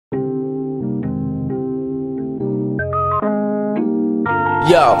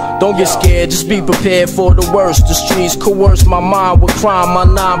Yo, don't get scared, just be prepared for the worst. The streets coerce my mind with crime. My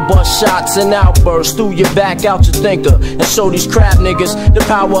 9 bust shots and outbursts through your back, out your thinker, and show these crap niggas the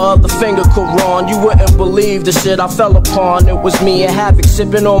power of the finger. Quran, you wouldn't believe the shit I fell upon. It was me and Havoc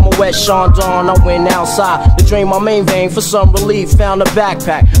sipping on my wet Sean Dawn. I went outside to drain my main vein for some relief. Found a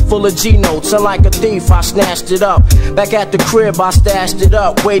backpack full of G notes, and like a thief I snatched it up. Back at the crib I stashed it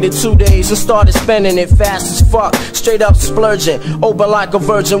up. Waited 2 days and started spending it fast as fuck. Straight up splurging, open like a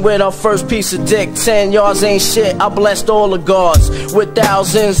virgin with her first piece of dick. 10 yards ain't shit, I blessed all the guards with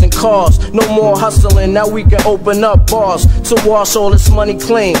thousands and cars. No more hustling, now we can open up bars to wash all this money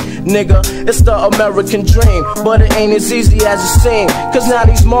clean. Nigga, it's the American dream, but it ain't as easy as it seems. Cause now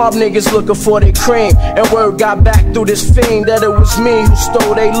these mob niggas looking for their cream. And word got back through this fiend that it was me who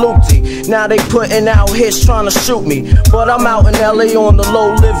stole they loopty. Now they putting out hits trying to shoot me, but I'm out in LA on the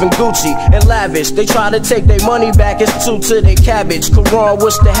low living Gucci and lavish. They try to take their money back, it's 2 to their cabbage. Quran,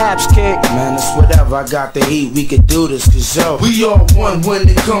 what's the haps, kid? Man, it's whatever, I got the heat, we can do this, cause yo, we all one when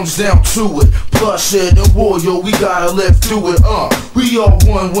it comes down to it. Bloodshed and war, yo, we gotta live through it, we all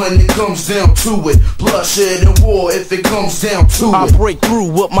one when it comes down to it. Bloodshed and war, if it comes down to it. I break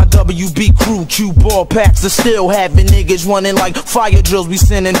through with my WB crew, cue ball packs are still having niggas running like fire drills. We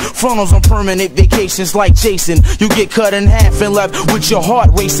sending frontals on permanent vacations like Jason. You get cut in half and left with your heart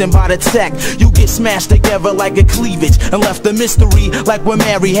racing by the tech. You get smashed together like a cleavage and left a mystery like when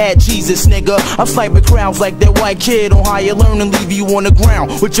Mary had Jesus, nigga. I'm sniping crowds like that white kid on higher learning, leave you on the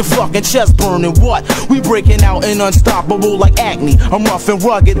ground with your fucking chest burning. What? We breaking out and unstoppable like acne. I'm rough and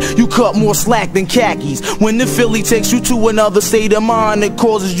rugged, you cut more slack than khakis. When the Philly takes you to another state of mind, it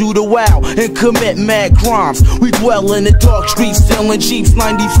causes you to wow and commit mad crimes. We dwell in the dark streets, selling Jeeps,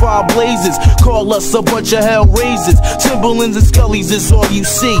 95 blazes. Call us a bunch of hell raisers. Timberlands and Scullies is all you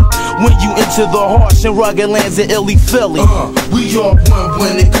see when you enter the harsh and rugged lands of Illy Philly. We all one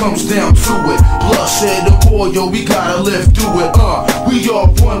when it comes down to it. Bloodshed and war, yo, we gotta live through it. We all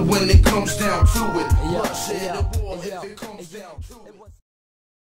one when it comes down to it. Bloodshed and war, if it comes down to it.